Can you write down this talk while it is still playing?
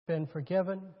been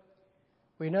forgiven.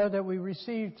 We know that we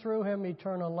received through Him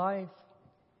eternal life,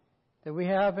 that we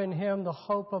have in Him the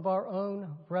hope of our own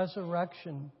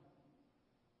resurrection.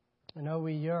 And oh,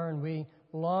 we yearn, we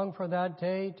long for that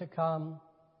day to come.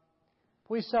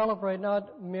 We celebrate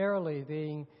not merely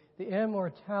the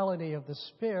immortality of the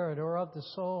spirit or of the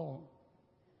soul.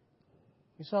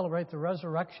 We celebrate the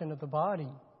resurrection of the body.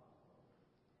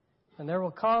 And there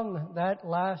will come that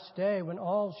last day when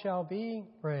all shall be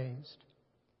raised,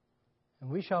 and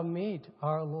we shall meet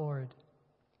our Lord.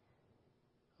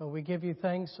 Oh, we give you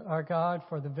thanks, our God,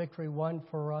 for the victory won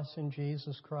for us in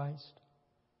Jesus Christ.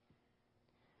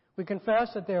 We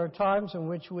confess that there are times in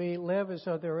which we live as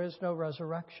though there is no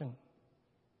resurrection,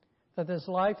 that this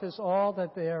life is all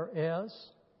that there is,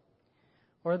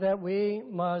 or that we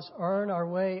must earn our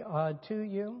way to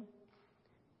you,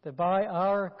 that by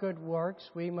our good works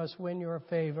we must win your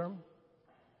favor.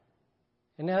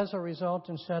 And as a result,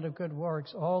 instead of good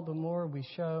works, all the more we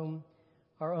show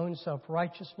our own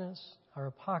self-righteousness, our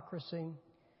hypocrisy.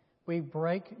 We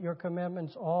break your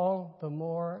commandments all the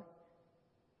more,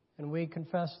 and we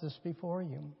confess this before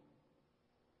you.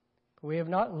 For we have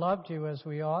not loved you as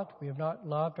we ought. We have not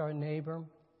loved our neighbor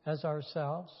as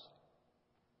ourselves.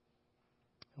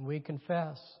 And we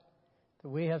confess that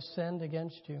we have sinned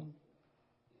against you.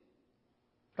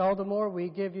 But all the more we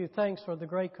give you thanks for the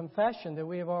great confession that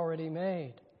we have already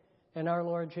made in our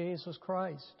Lord Jesus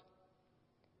Christ,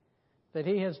 that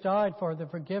He has died for the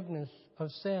forgiveness of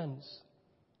sins.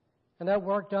 And that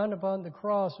work done upon the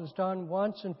cross was done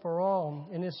once and for all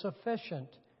and is sufficient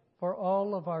for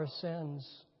all of our sins.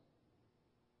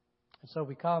 And so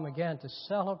we come again to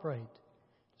celebrate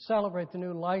the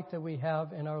new light that we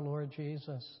have in our Lord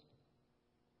Jesus.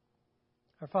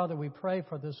 Our Father, we pray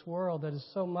for this world that is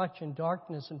so much in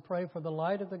darkness and pray for the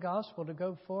light of the gospel to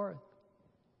go forth.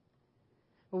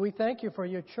 But we thank you for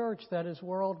your church that is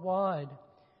worldwide.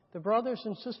 The brothers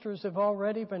and sisters have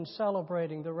already been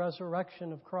celebrating the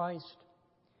resurrection of Christ.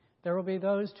 There will be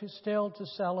those who still to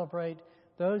celebrate,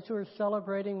 those who are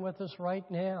celebrating with us right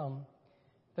now,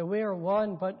 that we are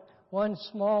one, but one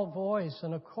small voice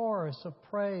in a chorus of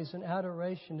praise and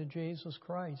adoration to Jesus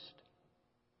Christ.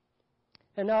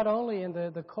 And not only in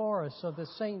the chorus of the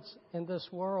saints in this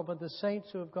world, but the saints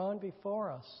who have gone before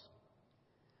us.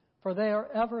 For they are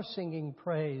ever singing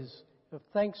praise of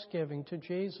thanksgiving to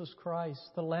Jesus Christ,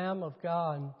 the Lamb of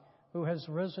God, who has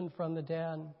risen from the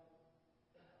dead.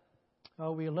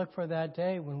 Oh, we look for that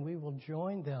day when we will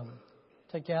join them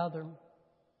together.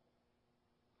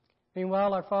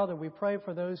 Meanwhile, our Father, we pray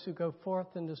for those who go forth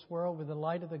in this world with the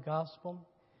light of the gospel,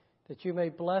 that you may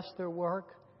bless their work,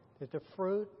 that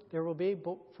there will be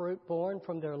fruit born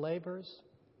from their labors.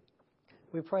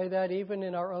 We pray that even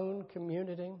in our own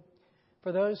community,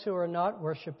 for those who are not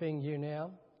worshiping you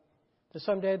now, that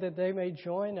someday that they may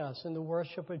join us in the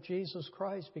worship of Jesus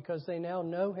Christ because they now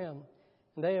know Him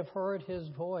and they have heard His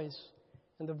voice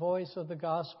and the voice of the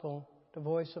gospel, the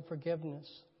voice of forgiveness.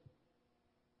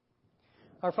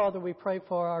 Our Father, we pray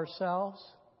for ourselves.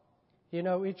 You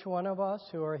know each one of us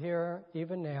who are here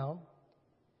even now.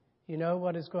 You know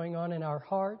what is going on in our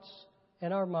hearts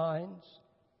and our minds.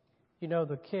 You know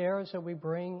the cares that we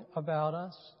bring about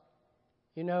us.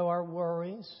 You know our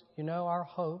worries. You know our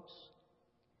hopes.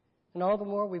 And all the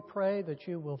more we pray that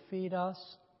you will feed us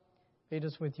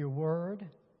with your word,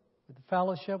 with the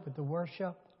fellowship, with the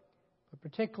worship. But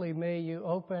particularly may you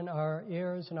open our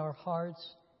ears and our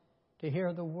hearts to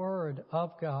hear the word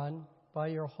of God by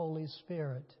your Holy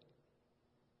Spirit.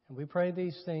 And we pray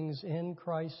these things in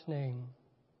Christ's name.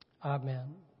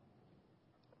 Amen.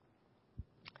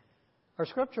 Our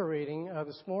scripture reading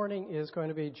this morning is going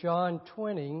to be John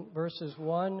 20, verses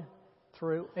 1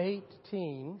 through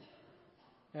 18.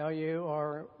 Now, you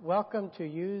are welcome to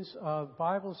use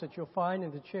Bibles that you'll find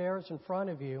in the chairs in front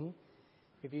of you.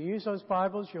 If you use those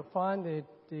Bibles, you'll find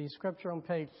the scripture on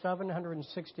page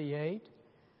 768.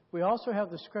 We also have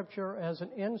the scripture as an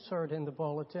insert in the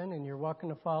bulletin, and you're welcome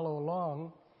to follow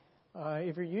along.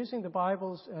 If you're using the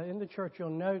Bibles in the church, you'll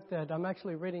note that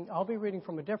I'll be reading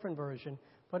from a different version,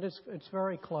 but it's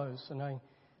very close, and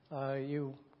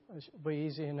it'll be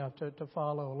easy enough to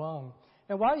follow along.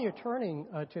 And while you're turning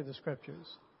to the scriptures,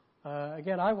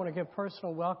 again, I want to give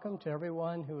personal welcome to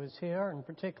everyone who is here, and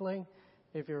particularly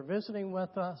if you're visiting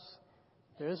with us.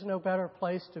 There is no better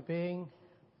place to be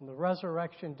on the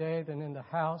resurrection day than in the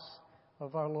house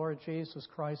of our Lord Jesus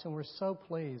Christ, and we're so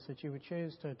pleased that you would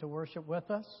choose to worship with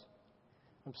us.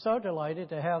 I'm so delighted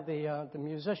to have the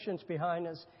musicians behind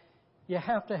us. You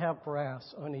have to have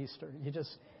brass on Easter.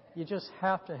 You just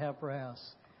have to have brass.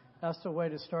 That's the way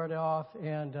to start off.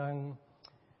 And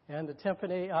the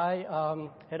timpani, I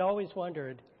had always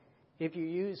wondered if you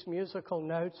use musical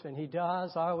notes, and he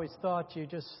does. I always thought you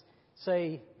just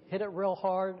say, hit it real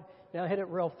hard, now hit it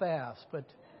real fast.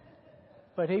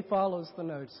 But he follows the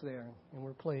notes there, and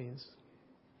we're pleased.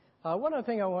 One other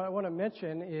thing I want to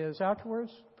mention is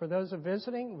afterwards, for those who are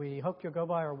visiting, we hope you'll go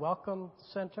by our Welcome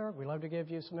Center. We'd love to give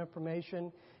you some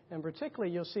information. And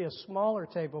particularly, you'll see a smaller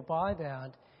table by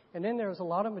that. And then there's a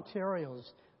lot of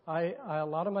materials. A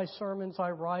lot of my sermons I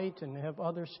write and have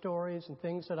other stories and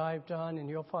things that I've done, and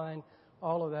you'll find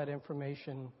all of that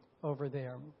information over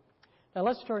there. Now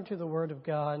let's turn to the Word of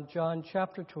God, John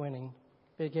chapter 20,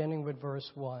 beginning with verse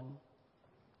 1.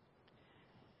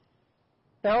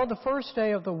 Now on the first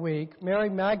day of the week, Mary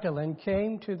Magdalene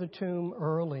came to the tomb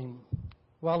early,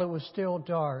 while it was still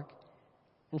dark,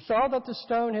 and saw that the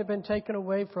stone had been taken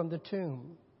away from the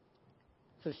tomb.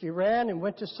 So she ran and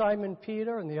went to Simon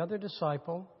Peter and the other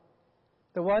disciple,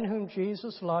 the one whom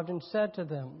Jesus loved, and said to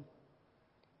them,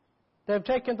 "They have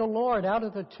taken the Lord out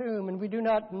of the tomb, and we do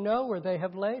not know where they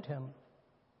have laid him."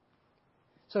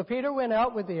 So Peter went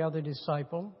out with the other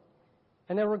disciple,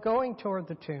 and they were going toward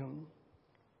the tomb.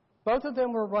 Both of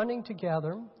them were running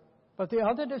together, but the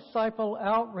other disciple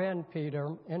outran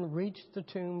Peter and reached the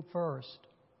tomb first.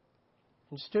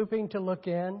 And stooping to look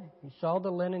in, he saw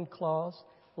the linen cloths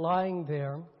lying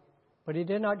there, but he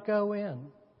did not go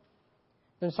in.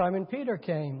 Then Simon Peter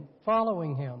came,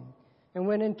 following him, and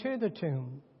went into the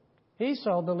tomb. He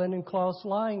saw the linen cloths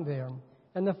lying there,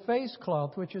 and the face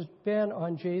cloth which has been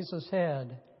on Jesus'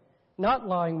 head, not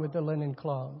lying with the linen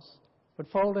cloths, but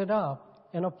folded up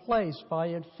in a place by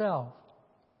itself.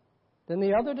 Then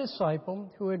the other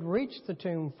disciple, who had reached the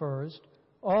tomb first,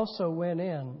 also went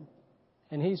in,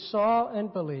 and he saw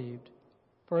and believed,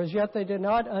 for as yet they did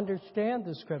not understand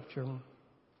the Scripture,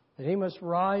 that he must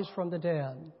rise from the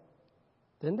dead.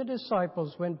 Then the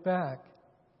disciples went back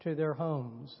to their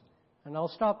homes. And I'll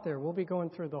stop there. We'll be going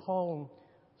through the whole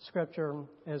Scripture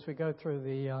as we go through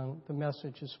the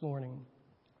message this morning.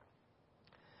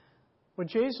 When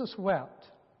Jesus wept,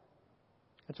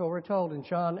 that's what we're told in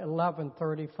John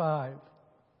 11:35.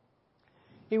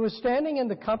 He was standing in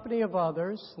the company of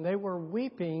others, and they were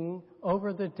weeping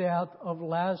over the death of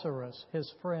Lazarus, his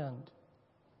friend.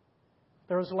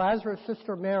 There was Lazarus'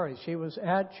 sister Mary. She was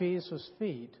at Jesus'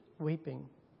 feet, weeping.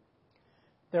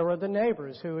 There were the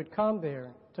neighbors who had come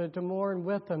there to mourn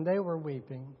with him. They were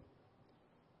weeping.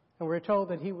 And we're told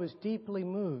that he was deeply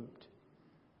moved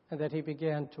and that he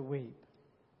began to weep.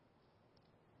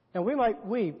 Now, we might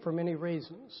weep for many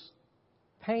reasons.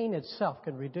 Pain itself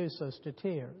can reduce us to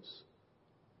tears.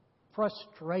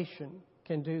 Frustration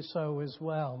can do so as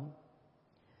well.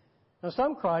 Now,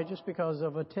 some cry just because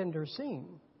of a tender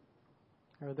scene.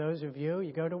 There are those of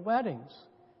you go to weddings,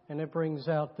 and it brings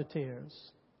out the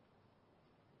tears.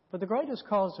 But the greatest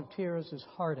cause of tears is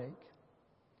heartache,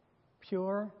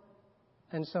 pure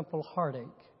and simple heartache,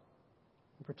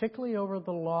 particularly over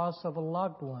the loss of a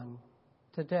loved one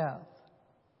to death.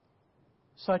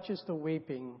 Such is the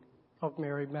weeping of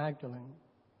Mary Magdalene.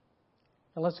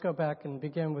 Now let's go back and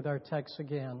begin with our text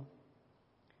again.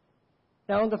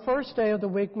 Now on the first day of the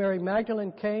week, Mary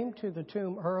Magdalene came to the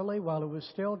tomb early while it was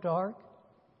still dark,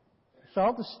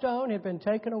 saw the stone had been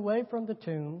taken away from the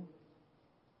tomb.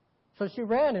 So she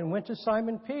ran and went to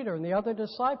Simon Peter and the other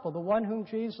disciple, the one whom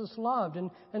Jesus loved,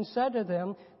 and said to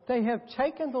them, "They have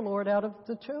taken the Lord out of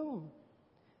the tomb,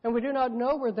 and we do not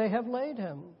know where they have laid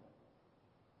him."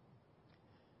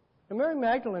 And Mary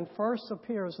Magdalene first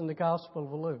appears in the Gospel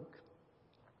of Luke.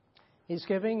 He's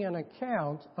giving an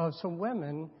account of some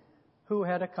women who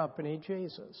had accompanied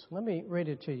Jesus. Let me read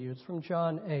it to you. It's from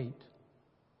John 8.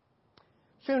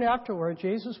 Soon afterward,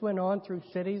 Jesus went on through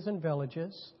cities and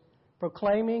villages,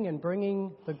 proclaiming and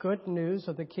bringing the good news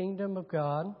of the kingdom of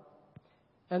God.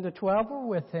 And the 12 were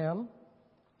with him,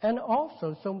 and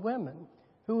also some women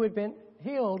who had been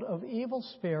healed of evil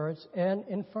spirits and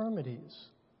infirmities.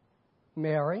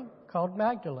 Mary, called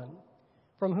Magdalene,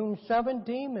 from whom 7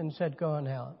 demons had gone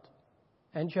out,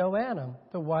 and Joanna,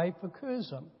 the wife of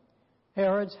Chuza,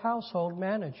 Herod's household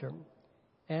manager,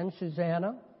 and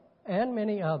Susanna, and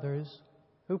many others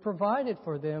who provided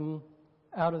for them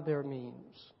out of their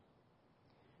means.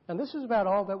 And this is about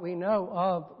all that we know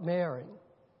of Mary.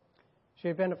 She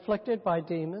had been afflicted by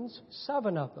demons,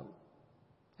 7 of them,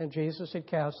 and Jesus had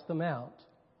cast them out.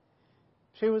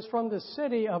 She was from the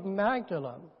city of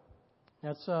Magdala.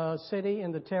 That's a city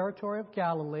in the territory of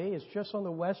Galilee. It's just on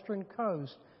the western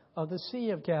coast of the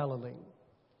Sea of Galilee.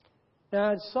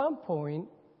 Now, at some point,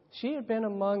 she had been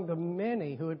among the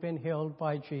many who had been healed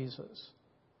by Jesus.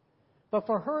 But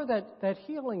for her, that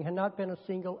healing had not been a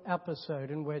single episode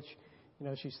in which,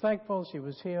 she's thankful she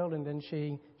was healed and then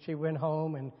she went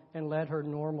home and led her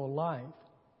normal life.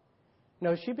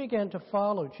 No, she began to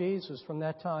follow Jesus from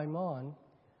that time on,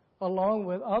 along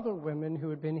with other women who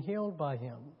had been healed by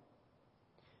him.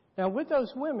 Now, with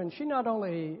those women, she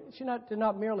did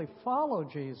not merely follow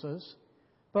Jesus,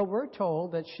 but we're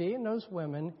told that she and those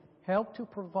women helped to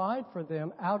provide for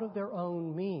them out of their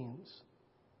own means.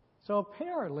 So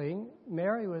apparently,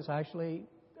 Mary was actually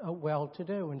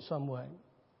well-to-do in some way.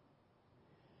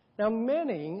 Now,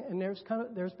 many, and there's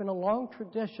been a long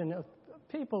tradition of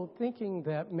people thinking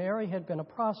that Mary had been a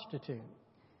prostitute.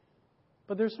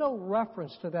 But there's no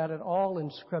reference to that at all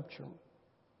in Scripture.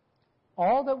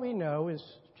 All that we know is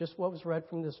just what was read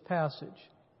from this passage.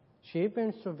 She had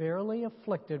been severely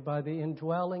afflicted by the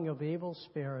indwelling of evil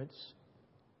spirits.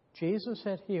 Jesus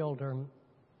had healed her,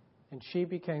 and she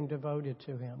became devoted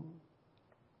to him.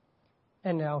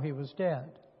 And now he was dead.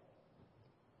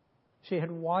 She had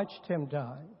watched him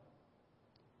die.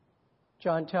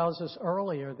 John tells us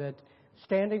earlier that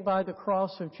standing by the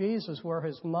cross of Jesus were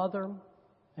his mother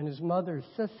and his mother's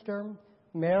sister,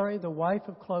 Mary, the wife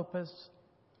of Clopas,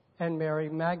 and Mary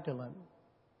Magdalene.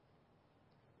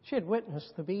 She had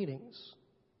witnessed the beatings.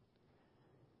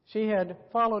 She had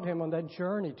followed him on that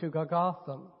journey to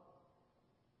Golgotha.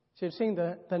 She had seen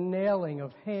the nailing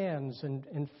of hands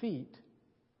and feet.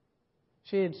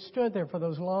 She had stood there for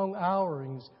those long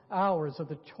hours of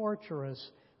the torturous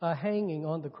hanging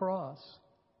on the cross.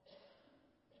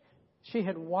 She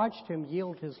had watched him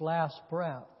yield his last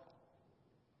breath.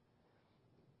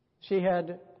 She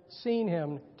had seen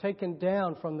him taken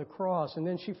down from the cross, and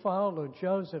then she followed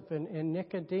Joseph and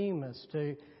Nicodemus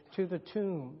to the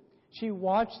tomb. She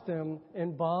watched them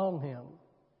embalm him.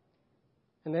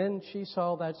 And then she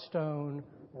saw that stone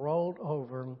rolled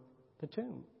over the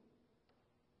tomb.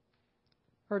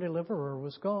 Her deliverer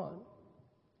was gone.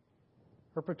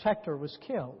 Her protector was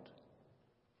killed.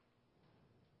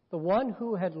 The one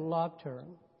who had loved her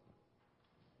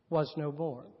was no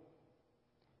more.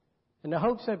 And the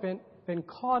hopes had been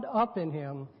caught up in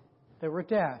him that were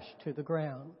dashed to the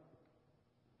ground.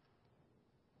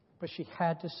 But she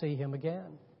had to see him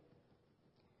again.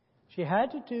 She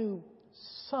had to do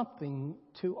something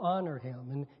to honor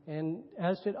him, and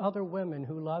as did other women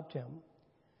who loved him.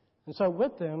 And so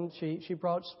with them, she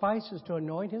brought spices to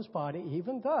anoint his body,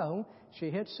 even though she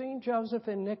had seen Joseph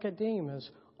and Nicodemus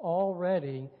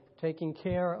already taking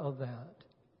care of that.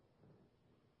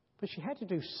 But she had to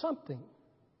do something.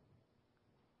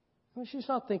 I mean, she's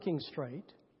not thinking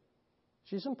straight.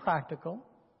 She's impractical.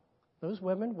 Those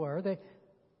women were.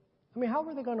 How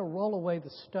were they going to roll away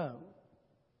the stone?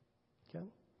 Okay?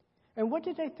 And what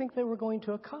did they think they were going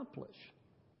to accomplish?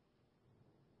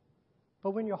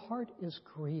 But when your heart is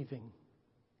grieving,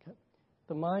 okay,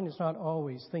 the mind is not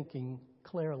always thinking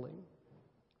clearly.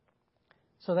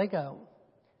 So they go,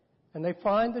 and they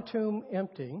find the tomb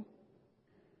empty.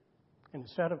 And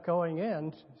instead of going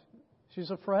in, she's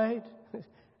afraid,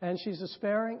 and she's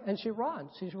despairing, and she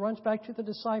runs. She runs back to the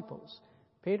disciples.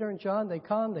 Peter and John, they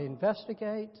come, they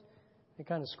investigate, they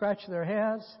kind of scratch their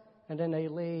heads, and then they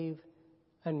leave,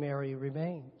 and Mary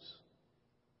remains.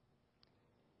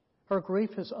 Her grief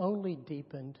has only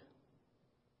deepened.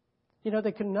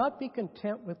 They cannot be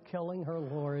content with killing her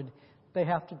Lord. They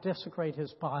have to desecrate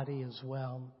his body as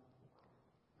well.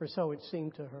 Or so it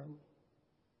seemed to her.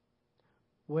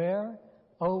 Where,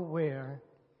 oh where,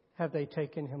 have they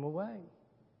taken him away?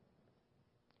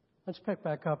 Let's pick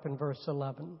back up in verse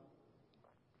 11.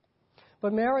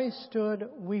 But Mary stood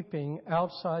weeping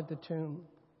outside the tomb.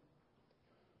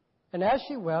 And as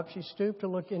she wept, she stooped to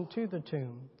look into the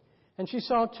tomb. And she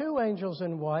saw two angels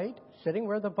in white, sitting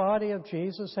where the body of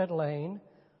Jesus had lain,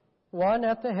 one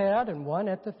at the head and one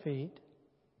at the feet.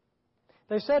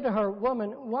 They said to her, "Woman,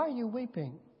 why are you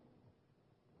weeping?"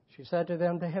 She said to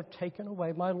them, "They have taken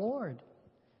away my Lord,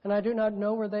 and I do not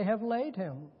know where they have laid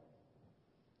him."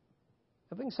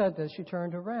 Having said this, she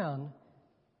turned around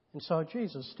and saw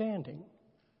Jesus standing,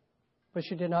 but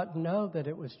she did not know that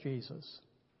it was Jesus.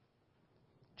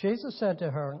 Jesus said to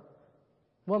her,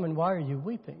 "Woman, why are you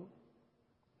weeping?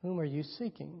 Whom are you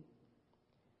seeking?"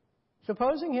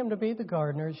 Supposing him to be the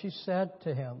gardener, she said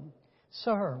to him,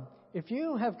 "Sir, if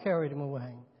you have carried him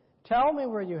away, tell me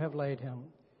where you have laid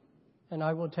him, and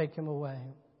I will take him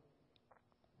away."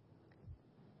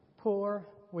 Poor,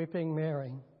 weeping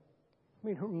Mary.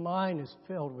 Her mind is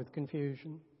filled with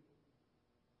confusion.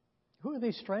 Who are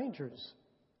these strangers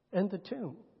in the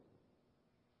tomb?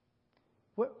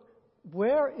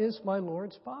 Where is my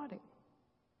Lord's body?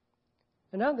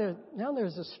 And now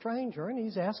there's a stranger, and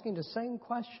he's asking the same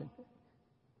question.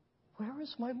 Where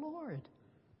is my Lord?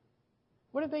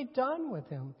 What have they done with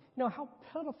him? How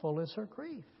pitiful is her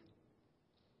grief?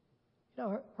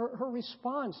 Her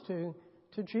response to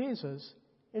Jesus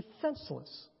It's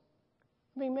senseless.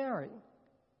 I mean, Mary,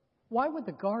 why would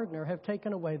the gardener have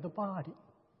taken away the body?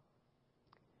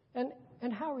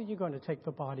 And how are you going to take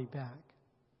the body back?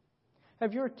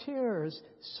 Have your tears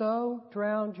so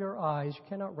drowned your eyes you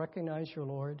cannot recognize your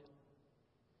Lord,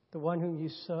 the one whom you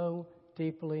so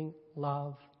deeply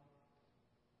love?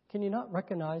 Can you not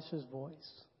recognize his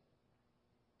voice?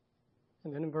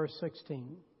 And then in verse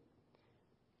 16,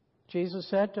 Jesus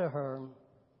said to her,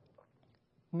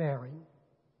 Mary.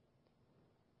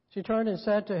 She turned and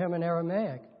said to him in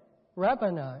Aramaic,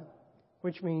 Rabboni,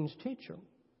 which means teacher.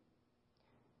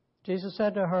 Jesus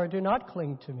said to her, do not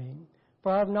cling to me,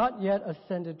 for I have not yet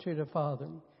ascended to the Father.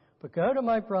 But go to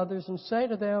my brothers and say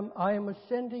to them, I am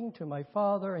ascending to my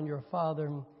Father and your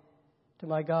Father, to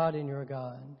my God and your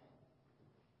God.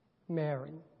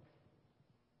 Mary.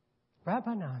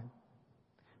 Rabboni,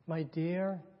 my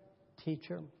dear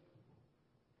teacher.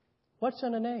 What's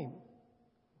in a name?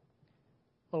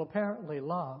 Well, apparently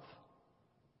love.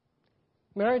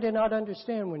 Mary did not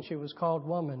understand when she was called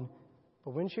woman,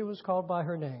 but when she was called by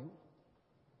her name,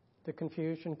 the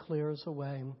confusion clears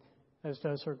away, as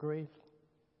does her grief.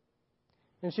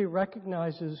 And she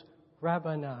recognizes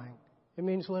Rabboni. It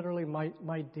means literally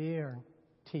my dear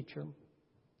teacher.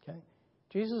 Okay?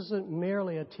 Jesus isn't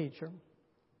merely a teacher.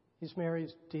 He's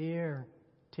Mary's dear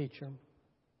teacher.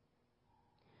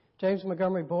 James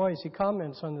Montgomery Boyce, he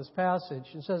comments on this passage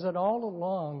and says that all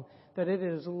along that it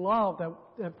is love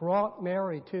that brought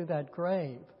Mary to that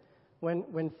grave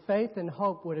when faith and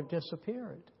hope would have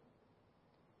disappeared.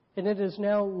 And it is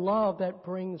now love that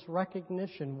brings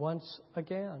recognition once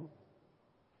again.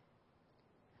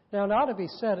 Now, it ought to be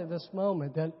said at this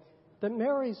moment that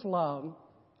Mary's love,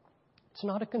 it's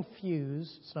not a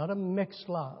confused, it's not a mixed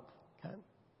love. Okay?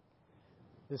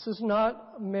 This is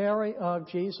not Mary of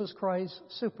Jesus Christ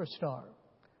Superstar,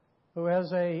 who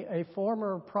as a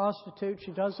former prostitute,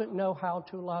 she doesn't know how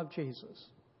to love Jesus.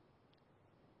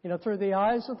 You know, through the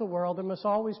eyes of the world, there must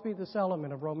always be this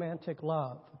element of romantic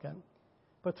love. Okay?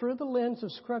 But through the lens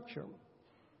of Scripture,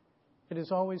 it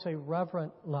is always a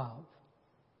reverent love.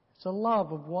 It's a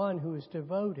love of one who is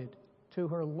devoted to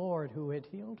her Lord who had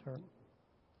healed her.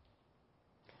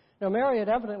 Now, Mary had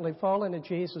evidently fallen at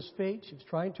Jesus' feet. She was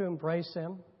trying to embrace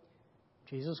him.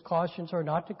 Jesus cautions her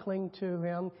not to cling to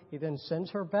him. He then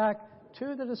sends her back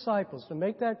to the disciples to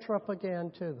make that trip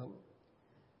again to them.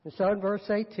 And so in verse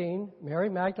 18, Mary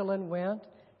Magdalene went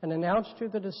and announced to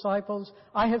the disciples,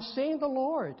 I have seen the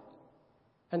Lord,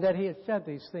 and that he had said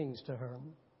these things to her.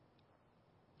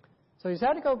 So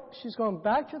she's going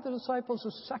back to the disciples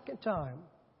a second time.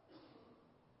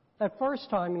 That first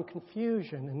time in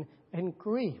confusion and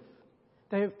grief.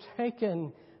 They have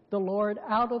taken the Lord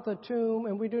out of the tomb,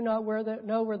 and we do not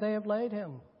know where they have laid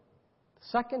him. The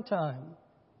second time,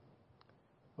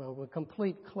 well, with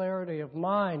complete clarity of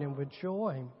mind and with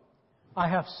joy, I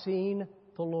have seen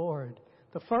the Lord.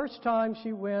 The first time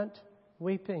she went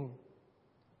weeping.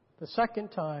 The second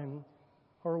time,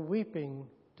 her weeping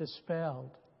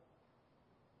dispelled.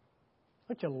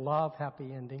 Don't you love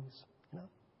happy endings?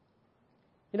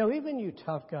 You know, even you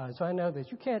tough guys, I know this.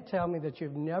 You can't tell me that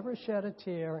you've never shed a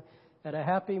tear at a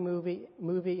happy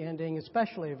movie ending,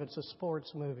 especially if it's a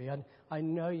sports movie. I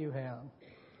know you have.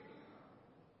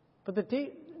 But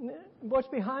what's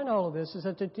behind all of this is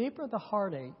that the deeper the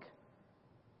heartache,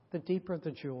 the deeper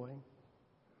the joy.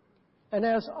 And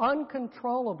as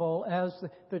uncontrollable as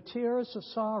the tears of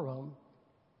sorrow,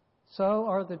 so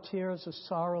are the tears of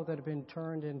sorrow that have been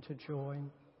turned into joy.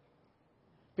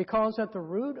 Because at the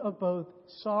root of both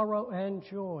sorrow and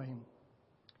joy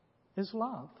is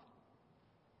love.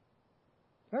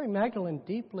 Mary Magdalene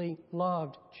deeply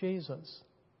loved Jesus.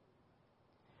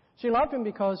 She loved him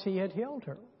because he had healed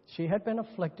her. She had been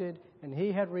afflicted, and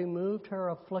he had removed her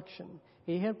affliction.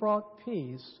 He had brought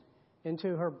peace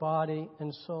into her body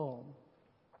and soul.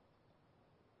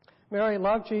 Mary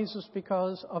loved Jesus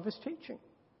because of his teaching.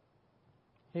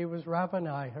 He was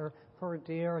Rabboni, her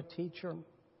dear teacher.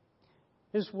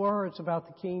 His words about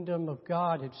the kingdom of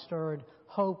God had stirred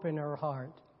hope in her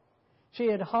heart. She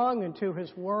had hung into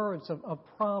his words of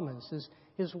promise,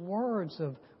 his words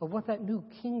of what that new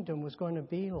kingdom was going to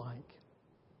be like.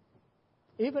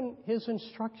 Even his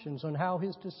instructions on how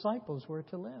his disciples were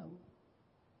to live.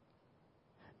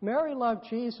 Mary loved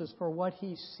Jesus for what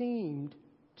he seemed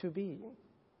to be,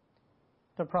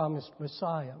 the promised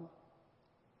Messiah.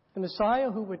 The Messiah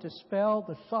who would dispel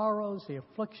the sorrows, the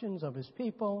afflictions of his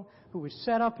people, who would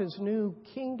set up his new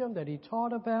kingdom that he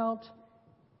taught about.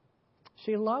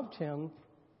 She loved him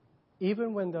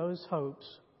even when those hopes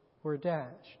were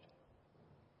dashed.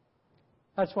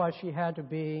 That's why she had to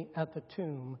be at the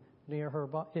tomb near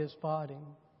his body.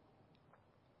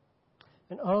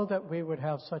 And oh, that we would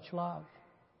have such love.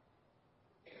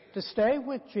 To stay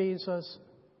with Jesus,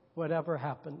 whatever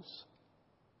happens.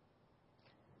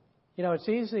 You know, it's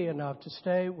easy enough to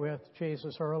stay with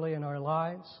Jesus early in our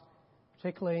lives,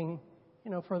 particularly,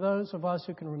 for those of us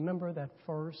who can remember that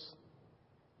first,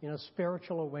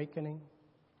 spiritual awakening.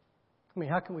 I mean,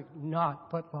 how can we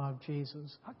not but love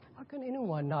Jesus? How can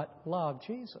anyone not love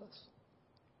Jesus?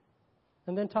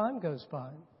 And then time goes by.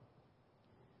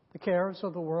 The cares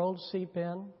of the world seep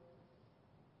in.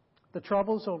 The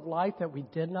troubles of life that we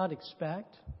did not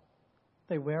expect,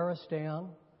 they wear us down.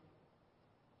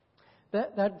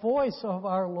 That voice of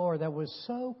our Lord that was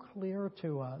so clear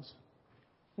to us,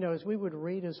 as we would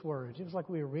read His words, it was like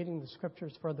we were reading the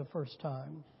Scriptures for the first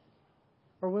time.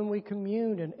 Or when we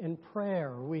communed in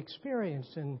prayer, or we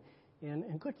experienced in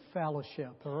good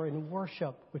fellowship or in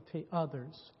worship with the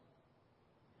others.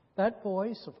 That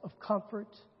voice of comfort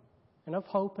and of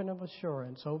hope and of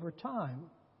assurance over time,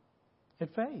 it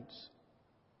fades.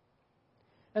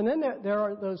 And then there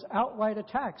are those outright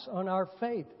attacks on our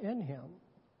faith in Him.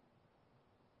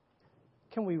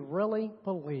 Can we really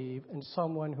believe in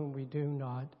someone whom we do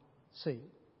not see?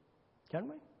 Can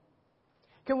we?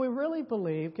 Can we really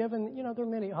believe, given, there are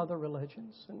many other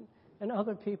religions, and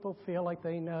other people feel like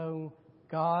they know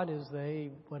God as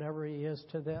whatever He is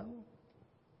to them?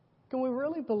 Can we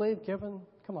really believe, given,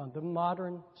 the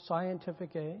modern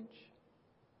scientific age?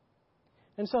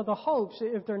 And so the hopes,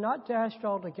 if they're not dashed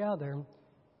altogether,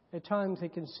 at times they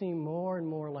can seem more and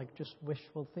more like just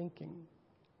wishful thinking.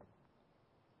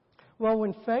 Well,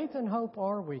 when faith and hope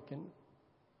are weakened,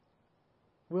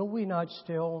 will we not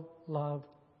still love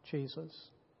Jesus?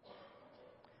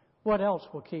 What else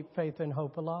will keep faith and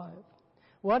hope alive?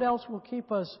 What else will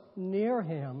keep us near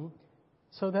Him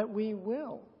so that we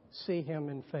will see Him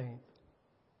in faith?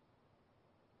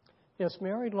 Yes,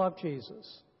 Mary loved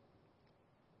Jesus.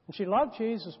 And she loved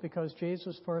Jesus because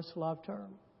Jesus first loved her.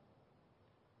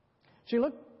 She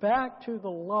looked back to the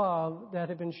love that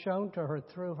had been shown to her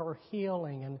through her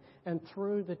healing and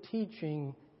through the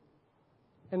teaching.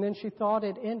 And then she thought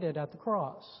it ended at the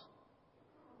cross.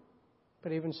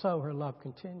 But even so, her love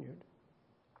continued.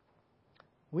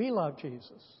 We love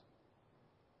Jesus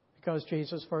because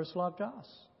Jesus first loved us.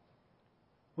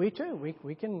 We too,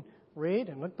 we can read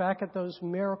and look back at those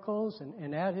miracles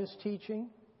and at His teaching.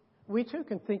 We too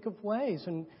can think of ways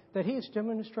that He has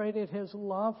demonstrated His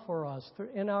love for us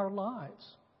in our lives.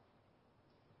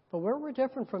 But where we're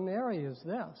different from Mary is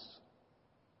this.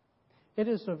 It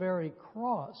is the very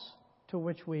cross to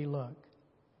which we look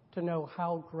to know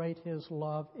how great His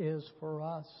love is for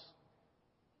us.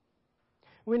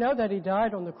 We know that He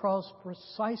died on the cross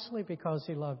precisely because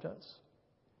He loved us.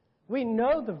 We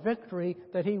know the victory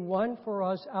that He won for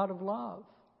us out of love.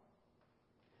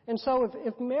 And so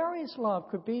if Mary's love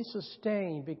could be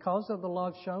sustained because of the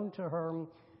love shown to her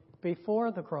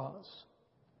before the cross,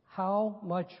 how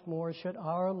much more should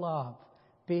our love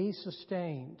be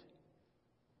sustained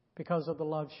because of the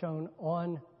love shown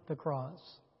on the cross?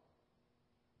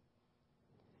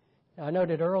 I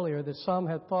noted earlier that some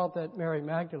had thought that Mary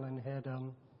Magdalene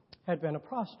had been a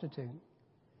prostitute.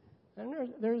 And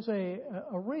there's a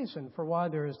reason for why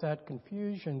there is that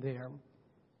confusion there.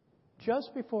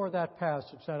 Just before that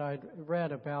passage that I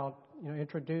read about,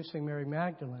 introducing Mary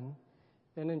Magdalene,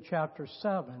 then in chapter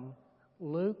 7,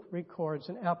 Luke records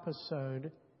an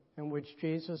episode in which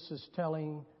Jesus is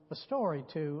telling a story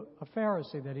to a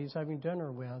Pharisee that he's having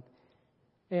dinner with.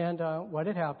 And what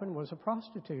had happened was a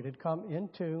prostitute had come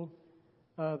into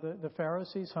the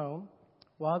Pharisee's home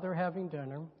while they're having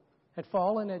dinner, had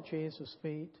fallen at Jesus'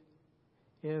 feet,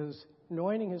 is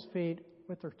anointing His feet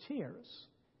with her tears,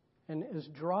 and is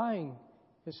drying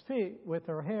His feet with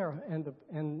her hair. And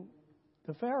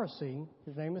the Pharisee,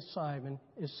 his name is Simon,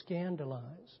 is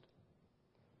scandalized.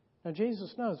 Now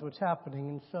Jesus knows what's happening,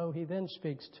 and so He then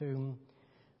speaks to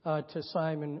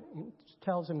Simon and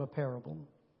tells him a parable.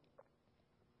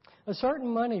 A certain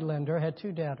money lender had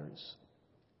 2 debtors.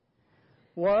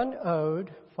 One owed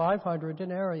 500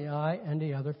 denarii and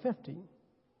the other 50.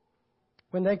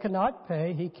 When they could not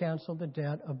pay, he canceled the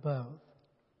debt of both.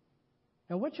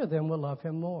 And which of them will love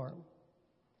him more?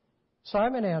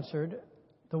 Simon answered,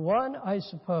 the one, I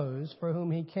suppose, for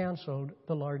whom he canceled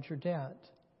the larger debt.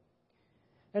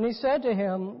 And he said to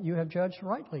him, you have judged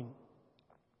rightly.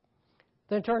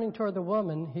 Then turning toward the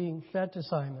woman, he said to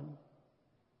Simon,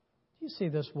 do you see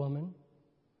this woman?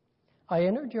 I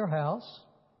entered your house.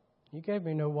 You gave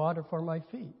me no water for my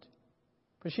feet,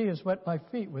 but she has wet my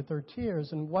feet with her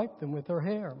tears and wiped them with her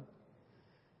hair.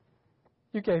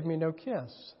 You gave me no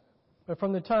kiss, but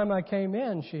from the time I came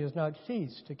in, she has not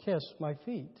ceased to kiss my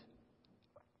feet.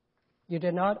 You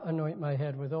did not anoint my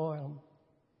head with oil,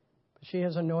 She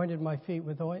has anointed my feet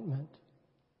with ointment.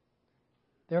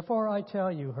 Therefore I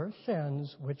tell you, her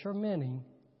sins, which are many,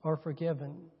 are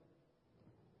forgiven.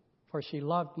 For she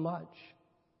loved much.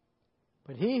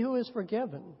 But he who is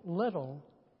forgiven little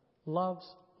loves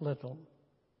little.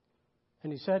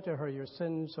 And he said to her, your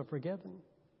sins are forgiven.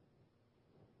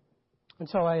 And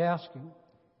so I ask you,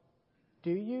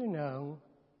 do you know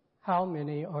how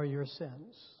many are your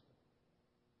sins?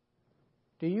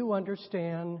 Do you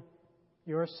understand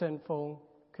your sinful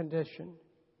condition?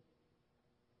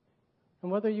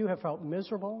 And whether you have felt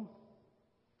miserable,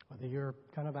 whether you're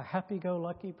kind of a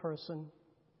happy-go-lucky person,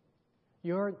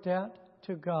 your debt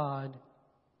to God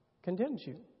condemns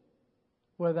you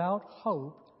without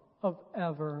hope of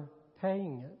ever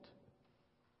paying it.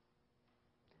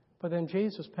 But then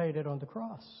Jesus paid it on the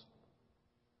cross.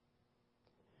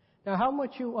 Now, how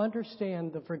much you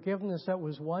understand the forgiveness that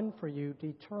was won for you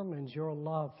determines your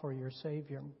love for your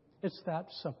Savior. It's that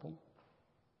simple.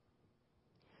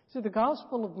 See, the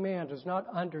gospel of man does not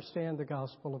understand the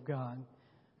gospel of God.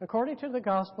 According to the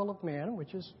gospel of man,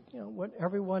 which is, what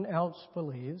everyone else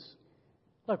believes,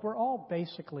 look, we're all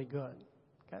basically good,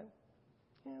 okay?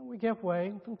 We give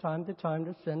way from time to time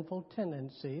to sinful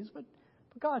tendencies, but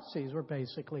God sees we're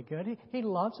basically good. He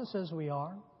loves us as we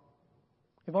are.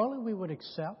 If only we would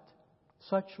accept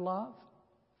such love,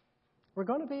 we're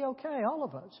going to be okay, all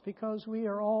of us, because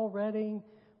we're already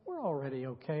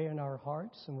okay in our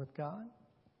hearts and with God.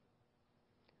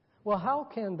 Well, how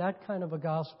can that kind of a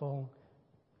gospel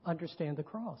understand the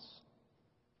cross?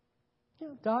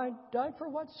 Died for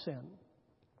what sin?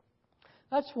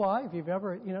 That's why if you've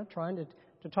ever, trying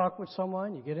to talk with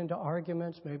someone, you get into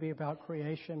arguments maybe about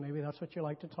creation, maybe that's what you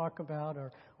like to talk about,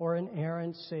 or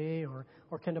inerrancy, or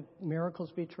can the miracles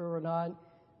be true or not?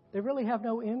 They really have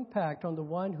no impact on the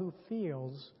one who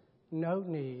feels no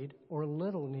need or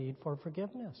little need for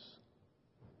forgiveness.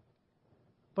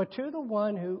 But to the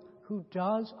one who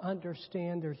does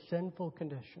understand their sinful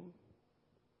condition,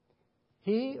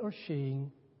 he or she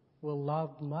will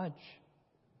love much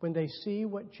when they see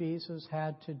what Jesus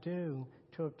had to do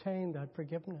to obtain that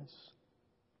forgiveness.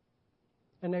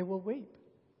 And they will weep.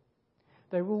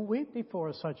 They will weep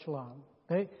before such love.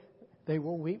 They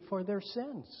will weep for their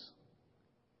sins.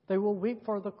 They will weep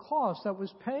for the cost that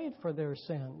was paid for their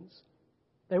sins.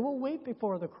 They will weep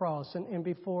before the cross and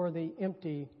before the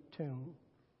empty tomb.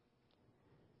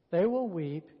 They will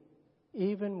weep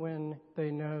even when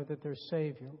they know that their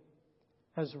Savior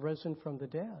has risen from the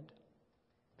dead,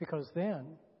 because then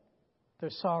their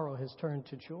sorrow has turned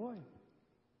to joy.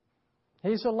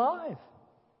 He's alive.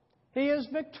 He is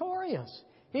victorious.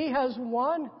 He has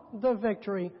won the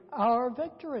victory, our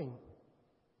victory.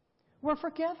 We're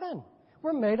forgiven.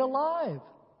 We're made alive.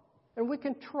 And we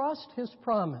can trust His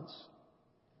promise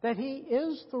that He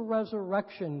is the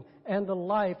resurrection and the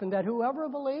life, and that whoever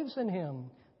believes in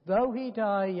Him, though he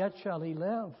die, yet shall he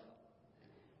live.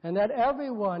 And that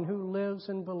everyone who lives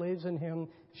and believes in Him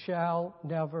shall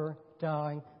never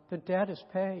die. The debt is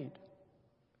paid.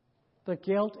 The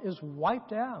guilt is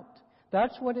wiped out.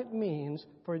 That's what it means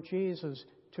for Jesus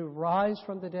to rise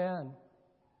from the dead.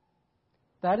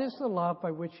 That is the love by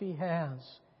which He has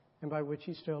and by which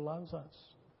He still loves us.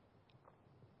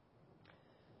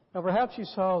 Now, perhaps you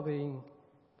saw the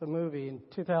movie in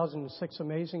 2006,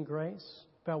 Amazing Grace,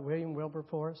 about William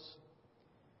Wilberforce.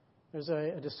 There's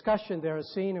a discussion there, a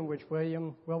scene in which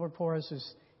William Wilberforce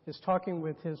is talking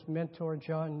with his mentor,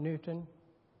 John Newton.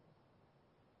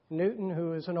 Newton,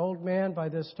 who is an old man by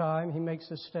this time, he makes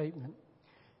this statement.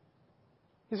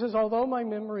 He says, although my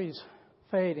memory's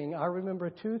fading, I remember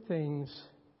two things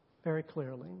very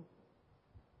clearly.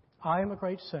 I am a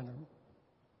great sinner,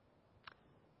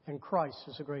 and Christ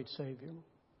is a great Savior.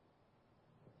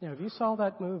 Now, if you saw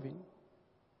that movie,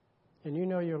 and you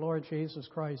know your Lord Jesus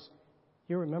Christ,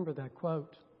 you remember that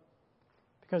quote,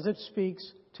 because it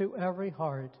speaks to every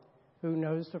heart who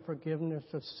knows the forgiveness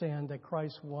of sin that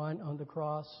Christ won on the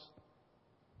cross.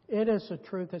 It is a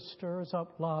truth that stirs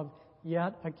up love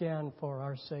yet again for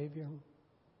our Savior.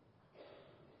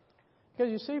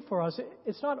 Because you see, for us,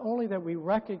 it's not only that we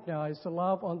recognize the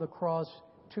love on the cross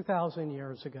 2,000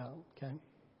 years ago, okay?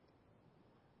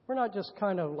 We're not just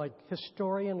kind of like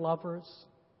historian lovers.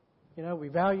 We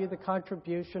value the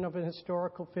contribution of a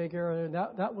historical figure, and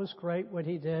that was great what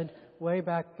he did way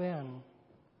back then.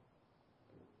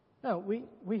 No,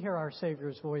 we hear our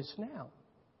Savior's voice now.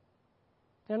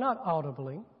 They're not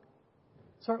audibly,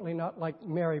 certainly not like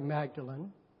Mary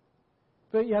Magdalene,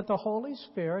 but yet the Holy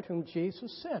Spirit, whom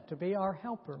Jesus sent to be our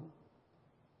helper,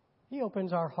 He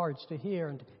opens our hearts to hear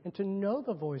and to know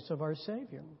the voice of our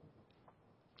Savior.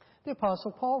 The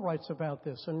Apostle Paul writes about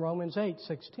this in Romans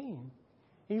 8:16.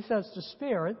 He says the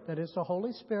Spirit, that is the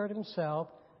Holy Spirit Himself,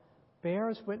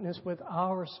 bears witness with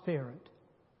our spirit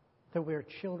that we are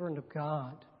children of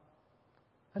God.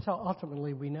 That's how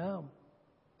ultimately we know.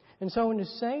 And so in the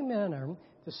same manner,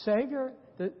 the Savior,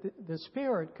 the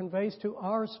Spirit conveys to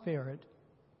our spirit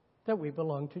that we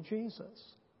belong to Jesus.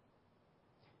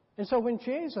 And so when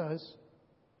Jesus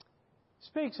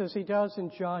speaks as He does in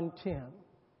John 10,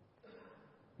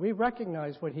 we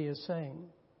recognize what He is saying.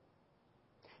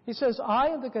 He says, I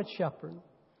am the good shepherd.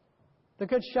 The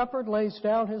good shepherd lays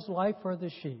down his life for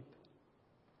the sheep.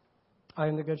 I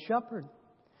am the good shepherd.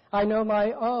 I know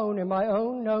my own, and my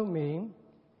own know me,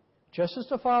 just as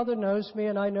the Father knows me,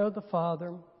 and I know the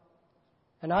Father.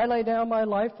 And I lay down my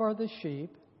life for the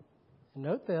sheep. And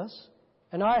note this,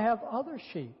 and I have other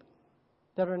sheep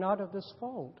that are not of this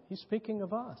fold. He's speaking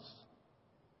of us.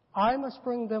 I must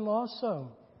bring them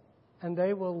also, and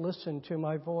they will listen to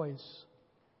my voice.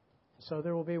 So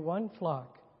there will be one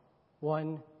flock,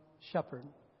 one shepherd.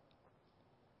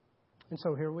 And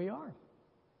so here we are.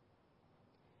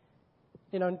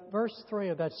 In verse 3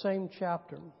 of that same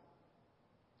chapter,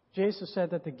 Jesus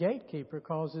said that the gatekeeper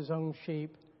calls his own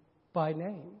sheep by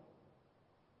name.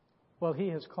 Well, He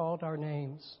has called our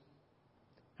names,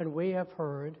 and we have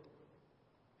heard,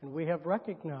 and we have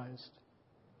recognized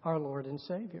our Lord and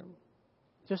Savior.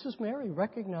 Just as Mary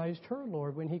recognized her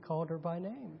Lord when He called her by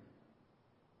name.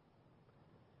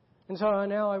 And so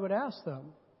now I would ask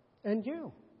them, and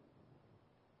you?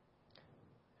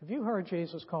 Have you heard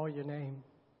Jesus call your name?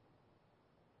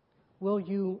 Will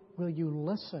you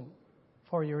listen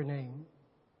for your name?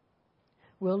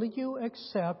 Will you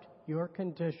accept your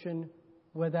condition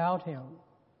without Him?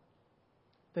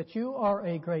 That you are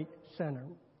a great sinner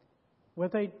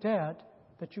with a debt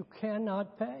that you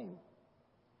cannot pay?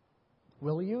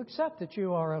 Will you accept that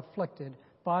you are afflicted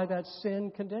by that sin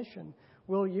condition?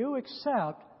 Will you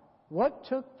accept what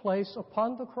took place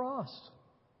upon the cross?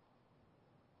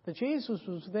 That Jesus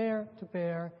was there to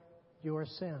bear your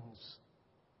sins.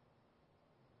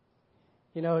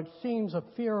 It seems a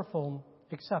fearful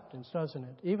acceptance, doesn't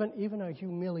it? Even a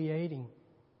humiliating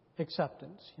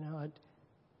acceptance.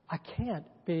 I can't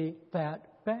be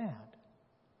that bad.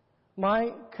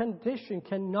 My condition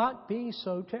cannot be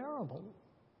so terrible.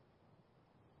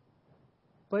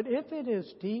 But if it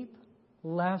is deep,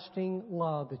 lasting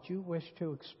love that you wish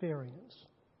to experience,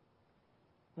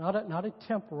 not a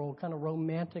temporal kind of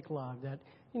romantic love that,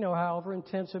 however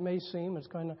intense it may seem, it's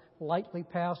going to lightly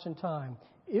pass in time.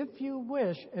 If you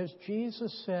wish, as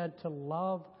Jesus said, to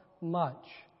love much,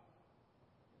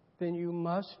 then you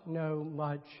must know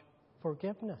much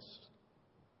forgiveness.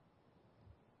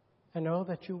 And know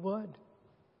that you would.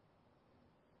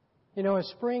 A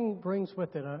spring brings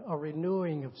with it a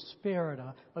renewing of spirit,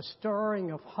 a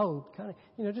stirring of hope,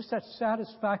 just that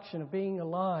satisfaction of being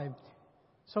alive.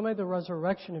 So may the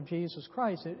resurrection of Jesus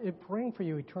Christ, it bring for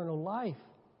you eternal life.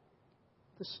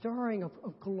 The stirring of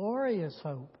glorious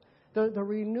hope. The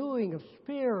renewing of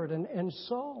spirit and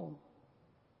soul.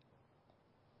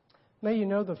 May you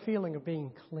know the feeling of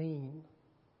being clean,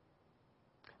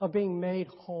 of being made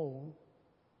whole.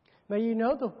 May you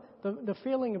know the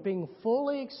feeling of being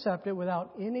fully accepted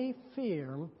without any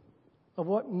fear of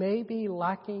what may be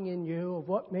lacking in you, of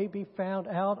what may be found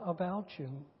out about you.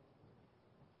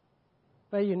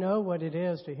 May you know what it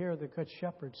is to hear the Good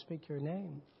Shepherd speak your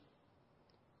name.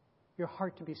 Your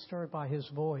heart to be stirred by His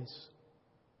voice.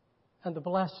 And the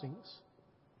blessings,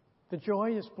 the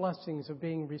joyous blessings of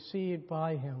being received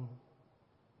by Him.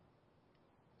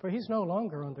 For He's no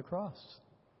longer on the cross.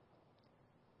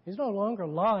 He's no longer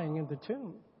lying in the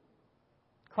tomb.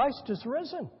 Christ is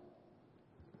risen.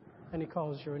 And He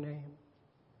calls your name.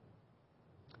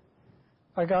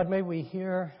 Our God, may we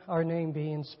hear our name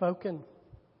being spoken.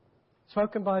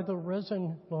 Spoken by the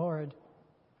risen Lord.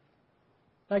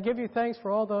 I give you thanks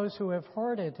for all those who have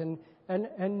heard it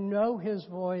and know His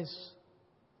voice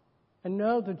and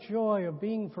know the joy of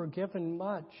being forgiven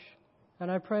much.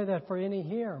 And I pray that for any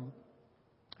here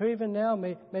who even now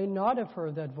may not have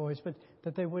heard that voice, but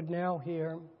that they would now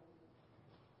hear,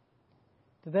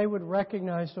 that they would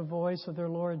recognize the voice of their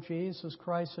Lord Jesus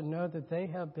Christ and know that they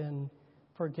have been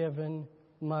forgiven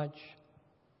much.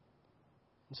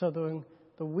 And so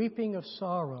the weeping of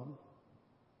sorrow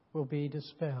will be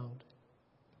dispelled.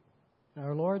 In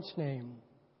our Lord's name,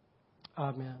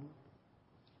 amen.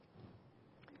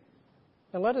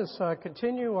 And let us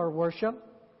continue our worship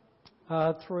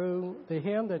through the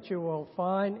hymn that you will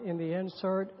find in the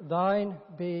insert, Thine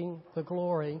Being the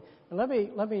Glory. And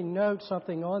let me note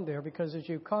something on there, because as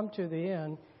you come to the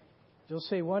end, you'll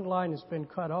see one line has been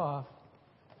cut off.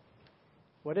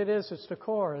 What it is, it's the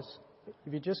chorus.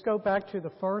 If you just go back to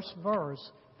the first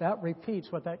verse, that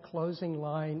repeats what that closing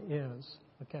line is.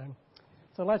 Okay?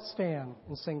 So let's stand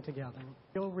and sing together.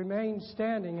 You'll remain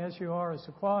standing as you are as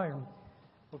a choir.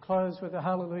 We'll close with a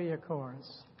Hallelujah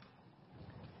chorus.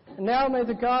 And now may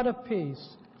the God of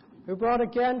peace, who brought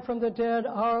again from the dead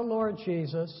our Lord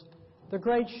Jesus, the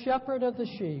great shepherd of the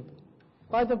sheep,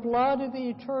 by the blood of the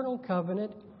eternal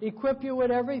covenant, equip you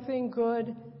with everything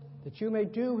good, that you may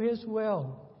do His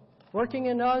will, working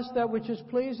in us that which is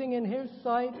pleasing in His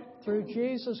sight through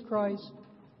Jesus Christ,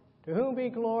 to whom be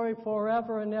glory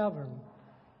forever and ever.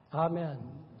 Amen.